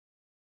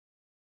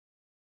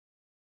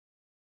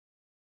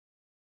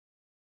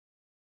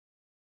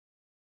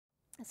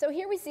So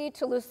here we see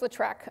Toulouse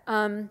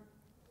Lautrec.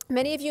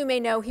 Many of you may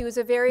know he was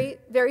a very,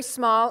 very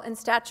small in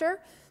stature.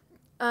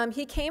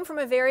 He came from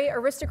a very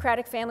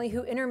aristocratic family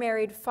who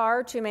intermarried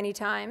far too many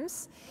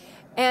times.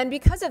 And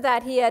because of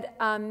that, he had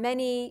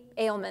many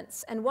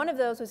ailments. And one of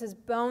those was his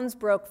bones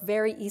broke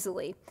very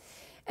easily.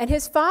 And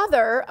his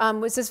father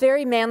was this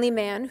very manly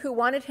man who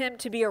wanted him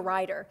to be a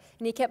writer.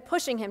 And he kept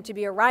pushing him to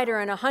be a writer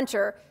and a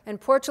hunter.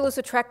 And poor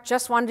Toulouse-Lautrec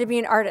just wanted to be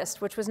an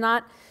artist, which was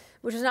not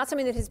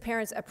something that his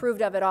parents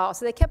approved of at all.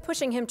 So they kept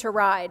pushing him to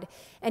ride.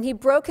 And he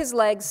broke his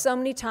legs so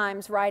many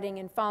times riding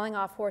and falling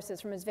off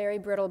horses from his very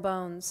brittle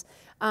bones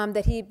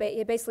that he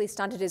basically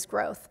stunted his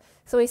growth.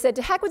 So he said,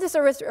 to heck with this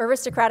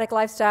aristocratic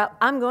lifestyle,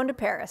 I'm going to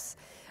Paris.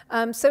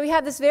 So we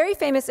have this very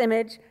famous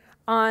image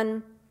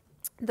on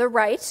the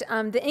right,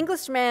 the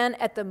Englishman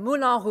at the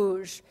Moulin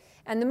Rouge.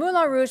 And the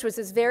Moulin Rouge was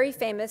this very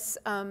famous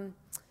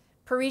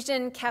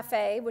Parisian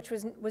cafe, which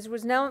was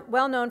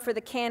well known for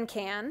the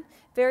Can-Can,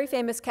 very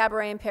famous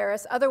cabaret in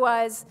Paris,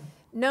 otherwise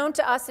known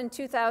to us in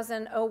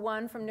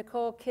 2001 from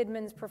Nicole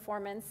Kidman's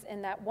performance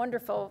in that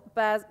wonderful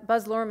Baz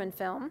Luhrmann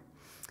film.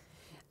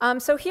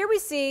 So here we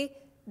see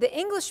the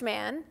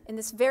Englishman in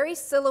this very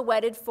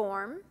silhouetted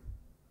form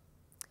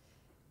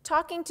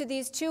talking to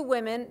these two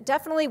women,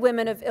 definitely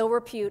women of ill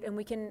repute, and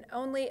we can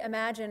only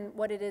imagine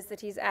what it is that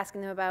he's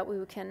asking them about.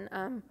 We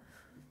can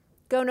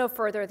go no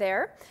further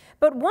there.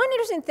 But one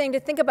interesting thing to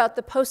think about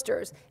the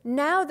posters,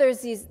 now there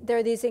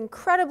are these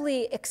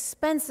incredibly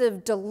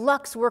expensive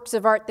deluxe works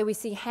of art that we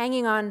see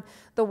hanging on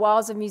the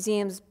walls of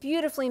museums,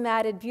 beautifully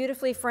matted,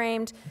 beautifully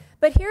framed.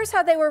 But here's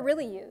how they were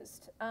really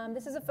used.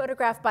 This is a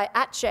photograph by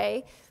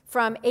Atche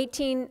from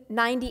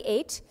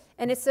 1898,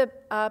 and it's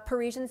a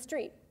Parisian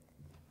street.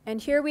 And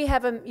here we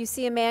have you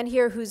see a man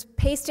here who's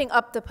pasting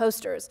up the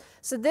posters.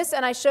 So this,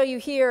 and I show you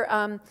here,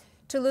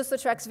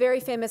 Toulouse-Lautrec's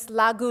very famous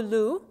La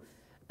Goulou,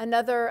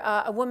 another,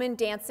 a woman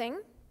dancing.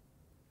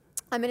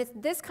 I mean, it's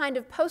this kind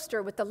of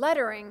poster with the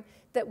lettering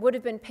that would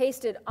have been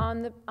pasted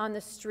on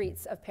the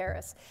streets of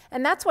Paris.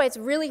 And that's why it's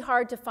really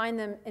hard to find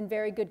them in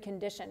very good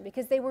condition,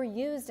 because they were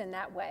used in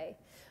that way.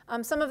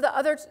 Some of the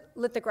other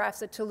lithographs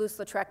that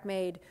Toulouse-Lautrec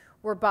made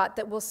were bought,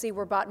 that we'll see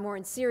were bought more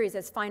in series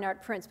as fine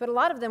art prints, but a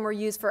lot of them were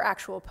used for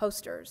actual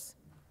posters.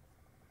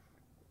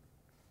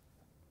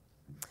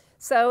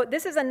 So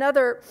this is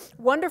another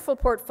wonderful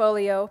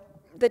portfolio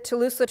that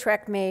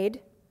Toulouse-Lautrec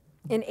made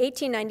in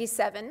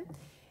 1897.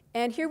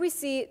 And here we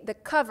see the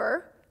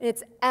cover, and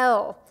it's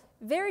L.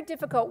 Very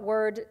difficult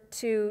word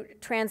to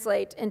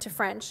translate into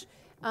French.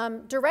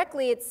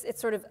 Directly, it's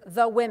sort of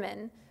the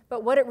women,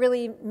 but what it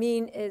really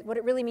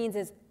means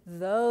is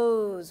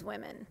those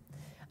women.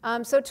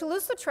 So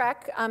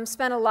Toulouse-Lautrec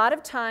spent a lot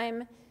of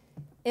time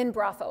in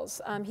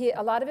brothels.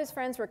 A lot of his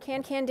friends were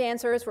can-can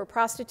dancers, were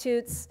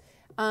prostitutes.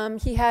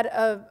 He had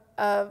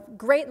a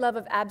great love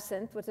of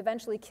absinthe, which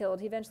eventually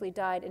killed. He eventually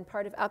died in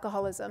part of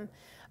alcoholism.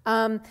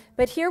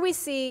 But here we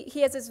see he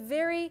has this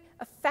very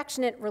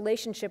affectionate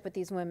relationship with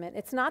these women.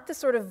 It's not the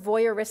sort of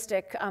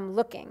voyeuristic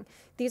looking.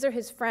 These are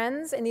his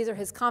friends, and these are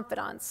his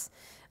confidants.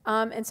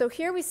 And so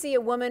here we see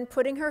a woman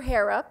putting her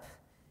hair up.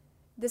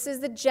 This is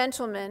the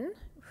gentleman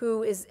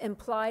who is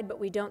implied, but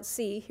we don't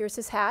see. Here's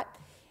his hat.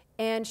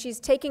 And she's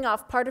taking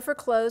off part of her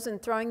clothes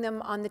and throwing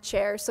them on the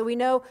chair. So we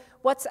know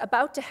what's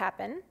about to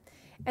happen.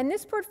 And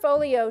this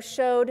portfolio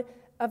showed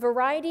a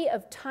variety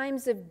of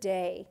times of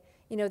day.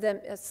 You know, them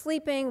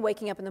sleeping,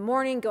 waking up in the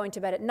morning, going to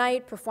bed at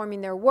night,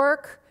 performing their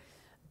work,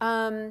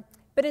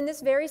 but in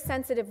this very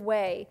sensitive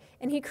way.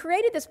 And he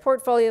created this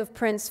portfolio of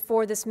prints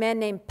for this man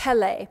named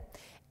Pelé.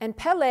 And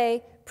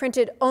Pelé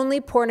printed only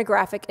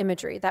pornographic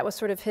imagery. That was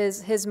sort of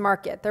his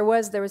market. There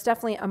was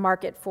definitely a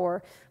market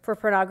for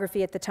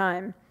pornography at the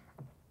time.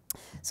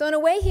 So in a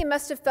way, he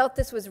must have felt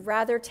this was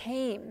rather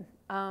tame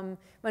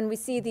when we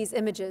see these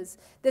images.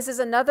 This is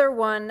another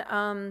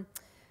one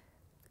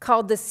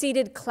called The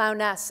Seated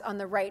Clowness on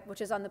the right,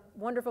 which is on the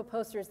wonderful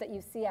posters that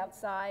you see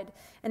outside.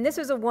 And this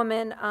was a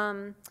woman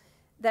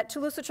that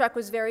Toulouse-Lautrec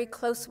was very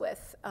close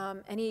with.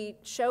 And he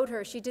showed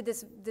her, she did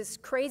this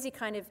crazy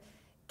kind of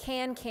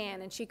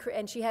can-can,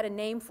 and she had a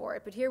name for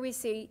it. But here we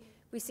see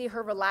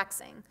her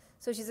relaxing.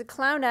 So she's a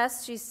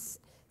clowness, she's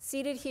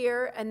seated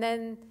here, and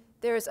then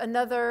there's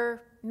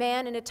another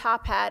man in a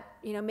top hat,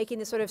 you know, making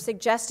this sort of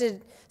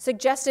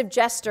suggestive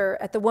gesture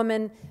at the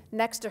woman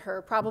next to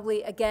her,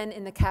 probably again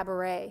in the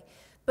cabaret.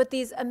 But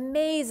these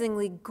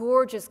amazingly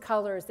gorgeous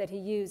colors that he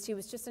used, he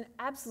was just an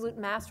absolute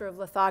master of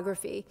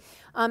lithography.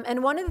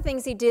 And one of the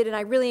things he did, and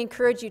I really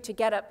encourage you to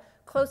get up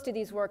close to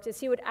these works, is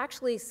he would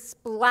actually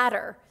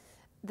splatter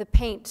the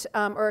paint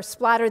or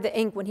splatter the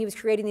ink when he was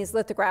creating these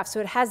lithographs. So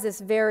it has this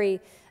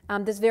very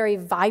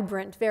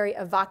vibrant, very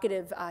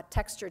evocative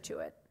texture to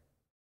it.